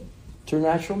through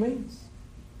natural means.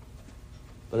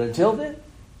 But until then,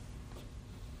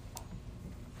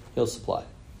 He'll supply.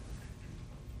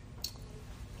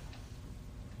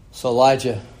 So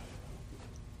Elijah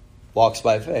walks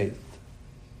by faith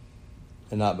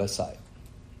and not by sight.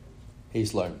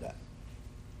 He's learned that.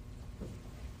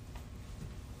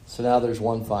 So now there's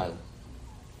one final.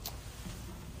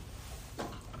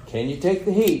 Can you take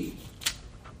the heat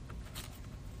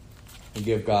and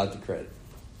give God the credit?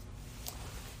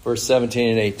 Verse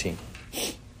 17 and 18.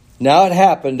 Now it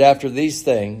happened after these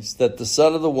things that the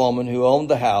son of the woman who owned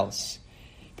the house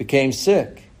became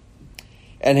sick.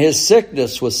 And his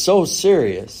sickness was so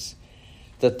serious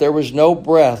that there was no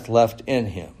breath left in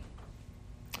him.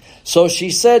 So she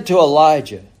said to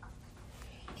Elijah,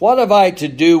 "What have I to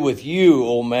do with you,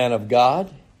 O man of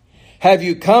God? Have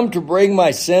you come to bring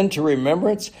my sin to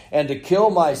remembrance and to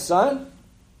kill my son?"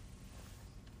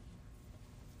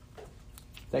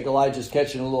 Think Elijah's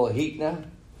catching a little heat now?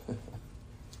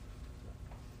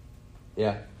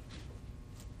 Yeah.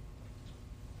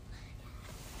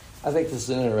 I think this is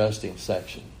an interesting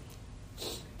section.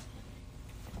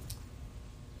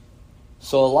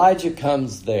 So Elijah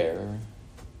comes there,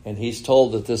 and he's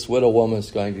told that this widow woman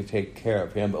is going to take care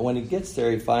of him. But when he gets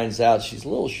there, he finds out she's a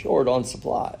little short on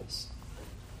supplies.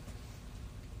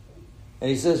 And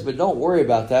he says, but don't worry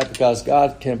about that because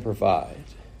God can provide.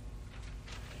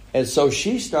 And so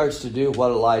she starts to do what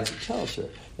Elijah tells her.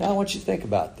 Now I want you to think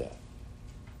about that.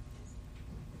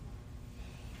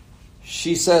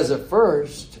 She says at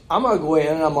first, I'm going to go in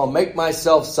and I'm going to make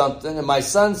myself something and my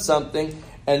son something,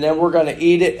 and then we're going to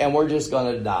eat it and we're just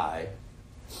going to die.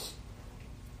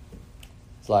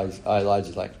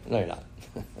 Elijah's like, no, you're not.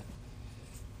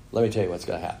 Let me tell you what's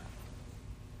going to happen.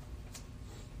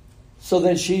 So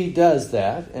then she does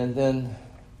that, and then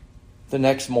the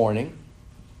next morning,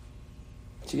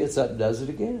 she gets up and does it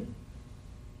again.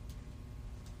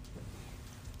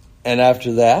 And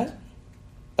after that,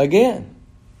 again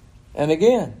and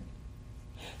again.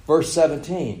 Verse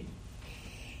 17.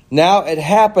 Now it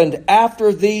happened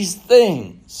after these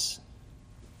things.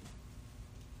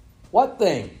 What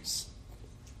things?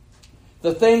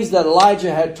 The things that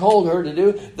Elijah had told her to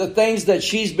do, the things that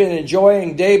she's been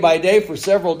enjoying day by day for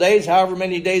several days, however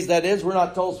many days that is, we're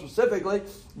not told specifically,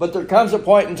 but there comes a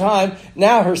point in time,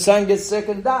 now her son gets sick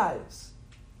and dies.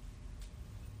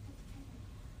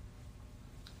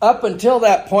 Up until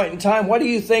that point in time, what do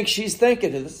you think she's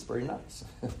thinking? This is pretty nice.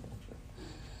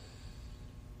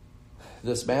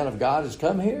 This man of God has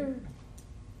come here.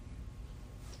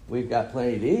 We've got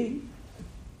plenty to eat.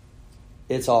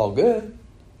 It's all good.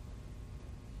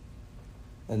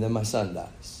 And then my son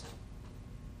dies.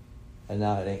 And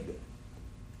now it ain't good.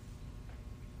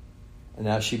 And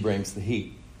now she brings the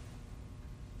heat.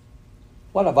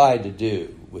 What have I to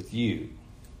do with you,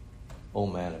 O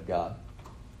man of God?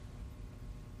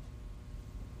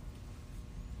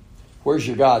 Where's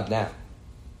your God now?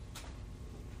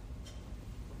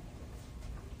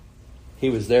 He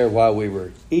was there while we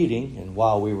were eating and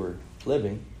while we were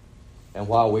living and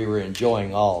while we were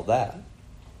enjoying all that.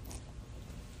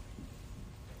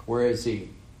 Where is he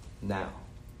now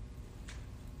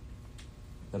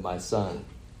that my son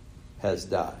has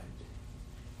died?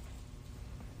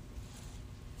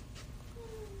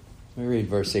 Let me read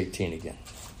verse 18 again.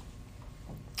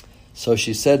 So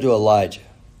she said to Elijah,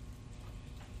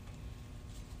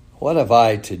 "What have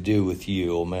I to do with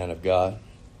you, O man of God?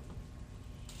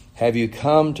 Have you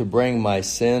come to bring my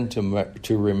sin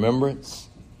to remembrance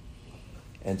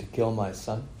and to kill my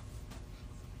son?"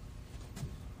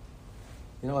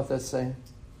 You know what that's saying?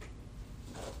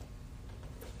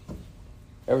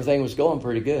 Everything was going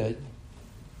pretty good.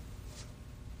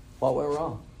 What went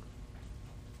wrong?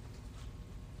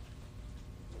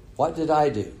 What did I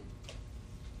do?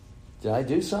 Did I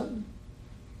do something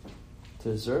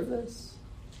to deserve this?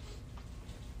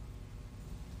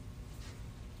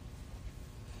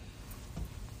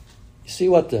 You see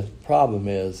what the problem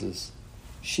is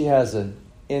she has an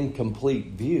incomplete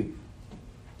view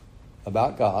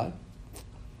about God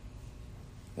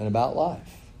and about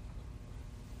life.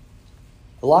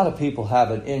 A lot of people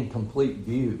have an incomplete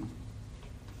view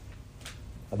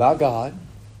about God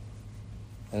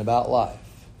and about life.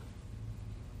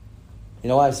 You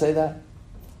know why I say that?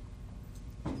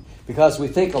 Because we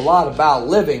think a lot about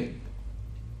living.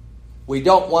 We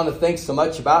don't want to think so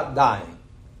much about dying.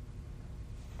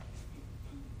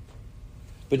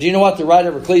 But do you know what the writer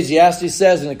of Ecclesiastes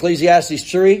says in Ecclesiastes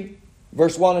 3,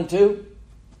 verse 1 and 2?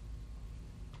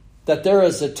 That there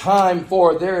is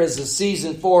a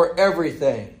season for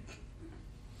everything.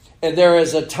 And there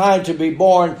is a time to be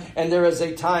born, and there is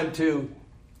a time to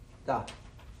die.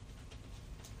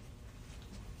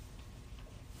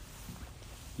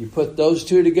 You put those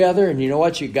two together, and you know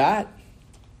what you got?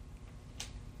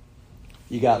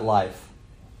 You got life.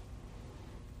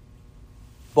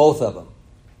 Both of them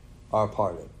are a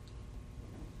part of it.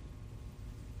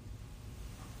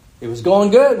 It was going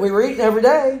good. We were eating every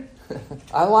day.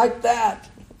 I like that.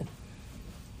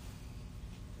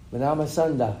 But now my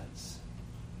son dies.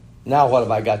 Now what have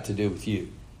I got to do with you?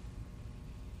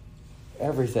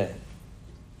 Everything.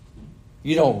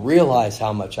 You don't realize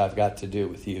how much I've got to do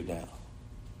with you now.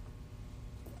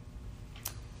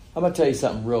 I'm going to tell you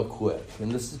something real quick.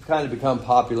 And this has kind of become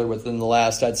popular within the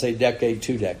last, I'd say, decade,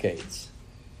 2 decades.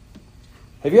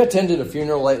 Have you attended a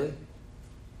funeral lately?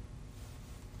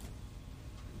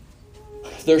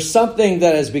 There's something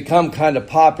that has become kind of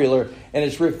popular, and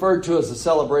it's referred to as a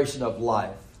celebration of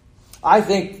life. I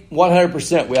think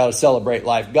 100% we ought to celebrate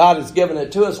life. God has given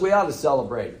it to us. We ought to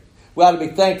celebrate it. We ought to be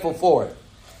thankful for it.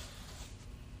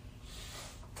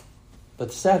 But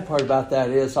the sad part about that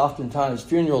is oftentimes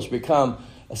funerals become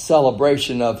a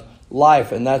celebration of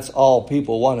life, and that's all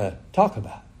people want to talk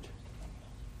about.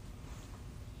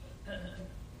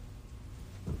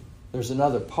 There's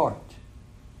another part,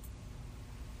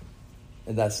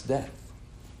 and that's death.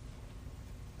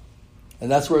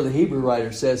 And that's where the Hebrew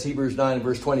writer says, Hebrews 9 and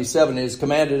verse 27, it is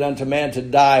commanded unto man to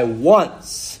die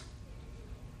once.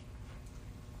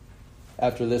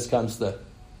 After this comes the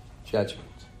judgment.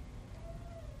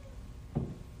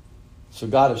 So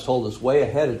God has told us way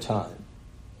ahead of time,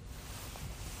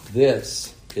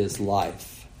 this is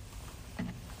life.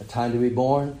 A time to be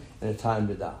born and a time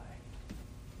to die.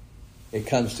 It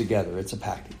comes together. It's a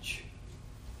package.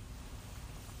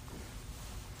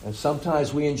 And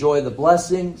sometimes we enjoy the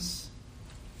blessings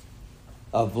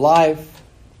of life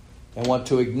and want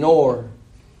to ignore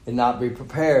and not be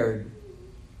prepared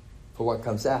for what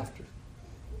comes after.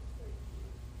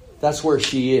 That's where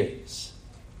she is.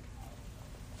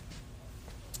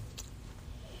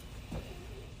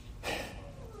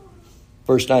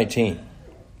 Verse 19.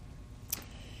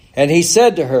 And he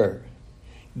said to her,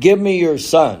 give me your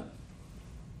son.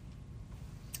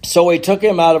 So he took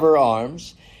him out of her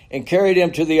arms and carried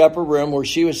him to the upper room where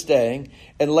she was staying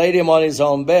and laid him on his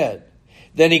own bed.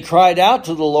 Then he cried out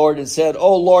to the Lord and said,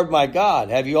 O Lord my God,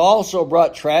 have you also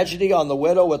brought tragedy on the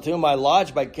widow with whom I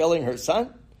lodged by killing her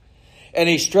son? And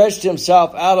he stretched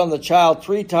himself out on the child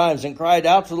 3 times and cried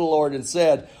out to the Lord and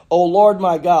said, O Lord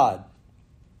my God,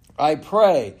 I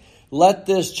pray, let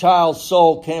this child's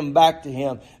soul come back to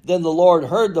him. Then the Lord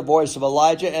heard the voice of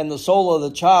Elijah, and the soul of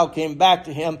the child came back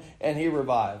to him, and he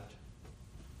revived.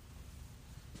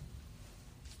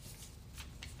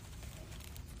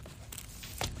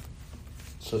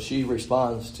 So she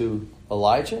responds to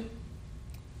Elijah.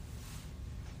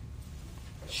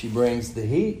 She brings the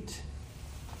heat.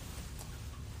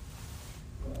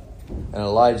 And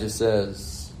Elijah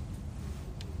says,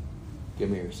 give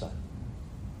me your son.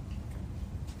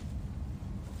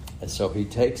 And so he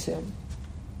takes him,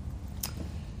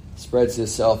 spreads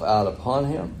himself out upon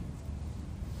him,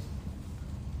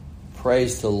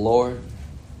 prays to the Lord,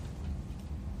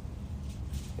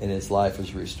 and his life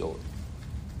is restored.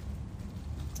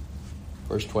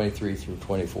 Verse 23 through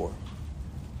 24.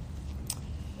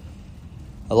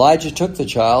 Elijah took the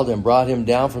child and brought him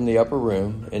down from the upper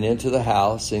room and into the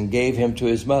house and gave him to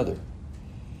his mother.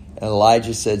 And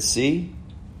Elijah said, see,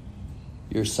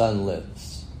 your son lives.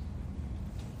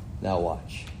 Now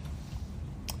watch.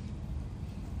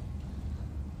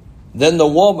 Then the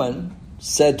woman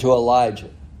said to Elijah,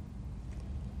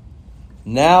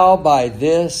 now by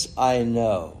this I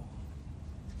know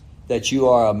that you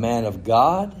are a man of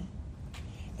God,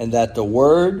 and that the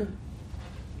word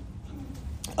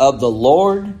of the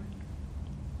Lord,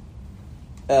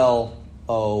 L-O-R-D,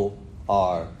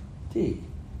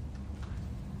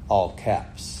 all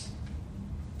caps,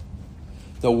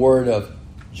 the word of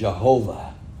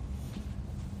Jehovah.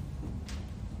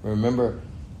 Remember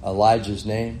Elijah's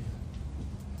name?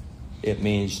 It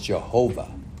means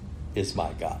Jehovah is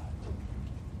my God.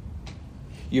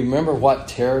 You remember what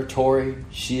territory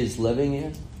she is living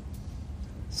in?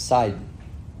 Sidon.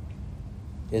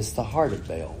 It's the heart of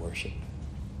Baal worship.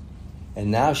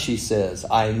 And now she says,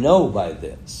 I know by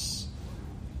this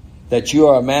that you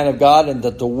are a man of God, and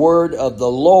that the word of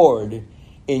the Lord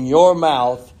in your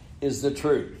mouth is the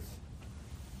truth.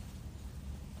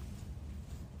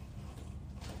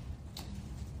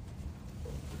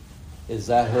 Is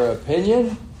that her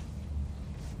opinion?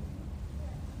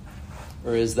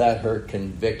 Or is that her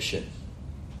conviction?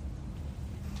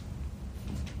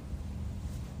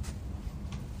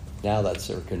 Now that's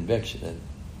her conviction,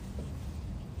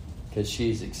 because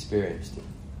she's experienced it.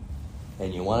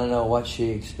 And you want to know what she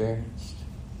experienced?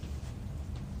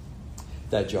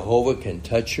 that Jehovah can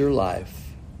touch your life,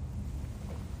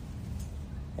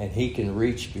 and He can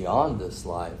reach beyond this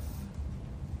life,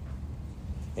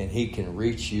 and He can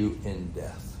reach you in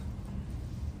death.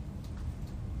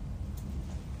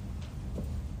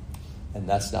 And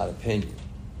that's not opinion.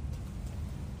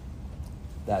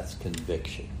 That's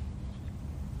conviction.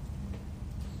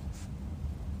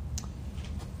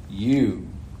 You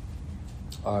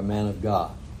are a man of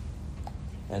God,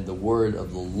 and the word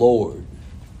of the Lord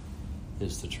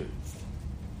is the truth.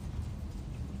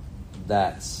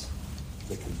 That's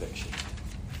the conviction.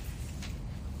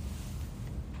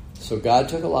 So God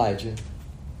took Elijah,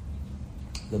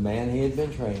 the man He had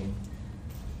been training,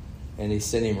 and He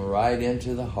sent him right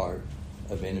into the heart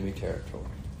of enemy territory,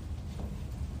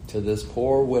 to this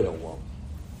poor widow woman,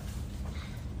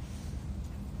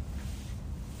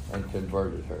 and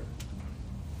converted her.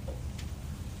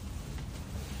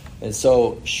 And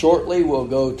so shortly we'll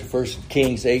go to 1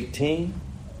 Kings 18,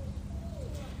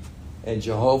 and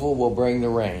Jehovah will bring the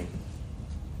rain.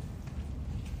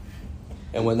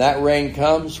 And when that rain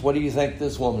comes, what do you think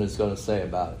this woman is going to say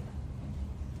about it?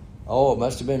 Oh, it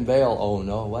must have been Baal. Oh,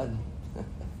 no, it wasn't.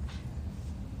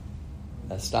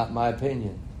 That's not my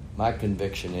opinion. My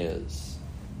conviction is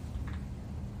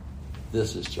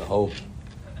this is Jehovah.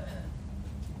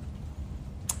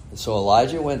 And so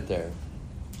Elijah went there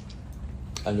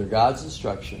under God's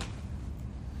instruction,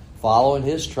 following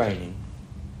his training,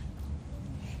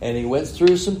 and he went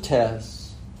through some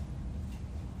tests,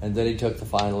 and then he took the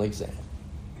final exam.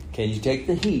 Can you take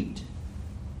the heat?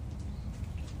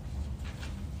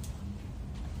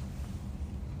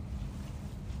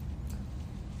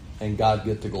 And God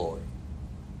get the glory.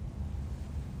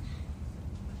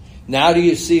 Now do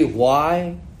you see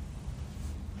why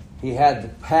he had to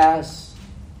pass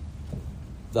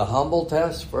the humble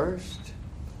test first?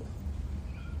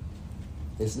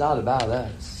 It's not about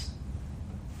us.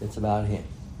 It's about Him.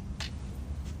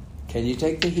 Can you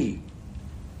take the heat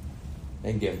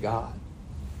and give God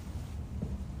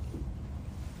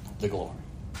the glory?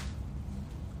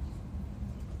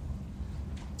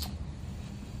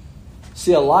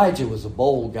 See, Elijah was a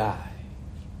bold guy.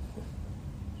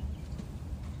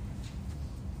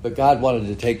 But God wanted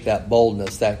to take that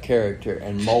boldness, that character,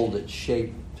 and mold it, shape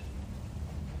it,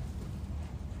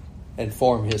 and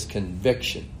form his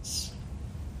convictions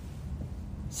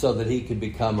so that he could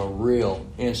become a real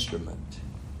instrument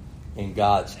in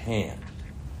God's hand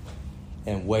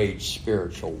and wage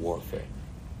spiritual warfare.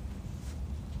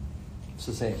 It's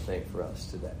the same thing for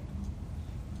us today.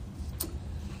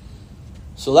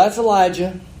 So that's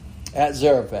Elijah at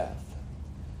Zarephath.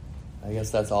 I guess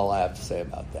that's all I have to say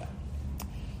about that.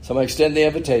 So I'm going to extend the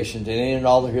invitation to any and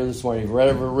all that are here this morning. You've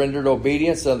ever rendered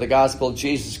obedience to the gospel of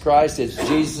Jesus Christ. It's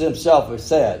Jesus Himself who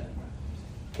said,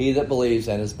 "He that believes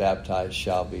and is baptized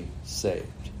shall be saved."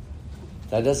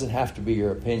 That doesn't have to be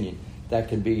your opinion. That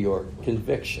can be your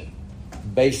conviction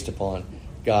based upon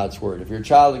God's Word. If you're a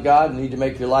child of God and need to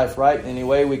make your life right in any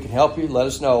way we can help you, let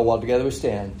us know while together we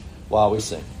stand while we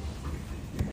sing.